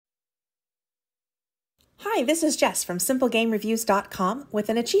Hi, this is Jess from SimpleGameReviews.com with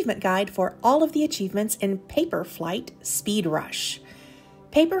an achievement guide for all of the achievements in Paper Flight Speed Rush.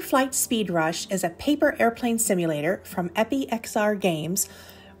 Paper Flight Speed Rush is a paper airplane simulator from EpiXR Games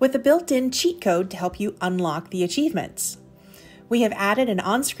with a built-in cheat code to help you unlock the achievements. We have added an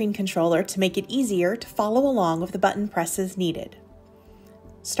on-screen controller to make it easier to follow along with the button presses needed.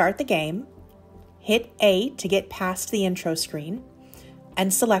 Start the game, hit A to get past the intro screen,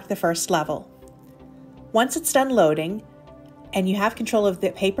 and select the first level. Once it's done loading and you have control of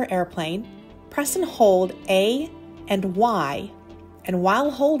the paper airplane, press and hold A and Y, and while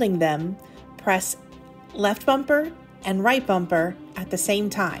holding them, press left bumper and right bumper at the same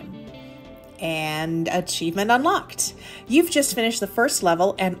time. And achievement unlocked! You've just finished the first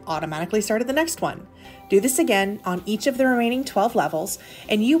level and automatically started the next one. Do this again on each of the remaining 12 levels,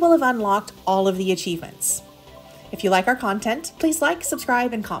 and you will have unlocked all of the achievements. If you like our content, please like,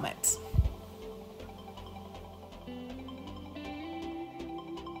 subscribe, and comment.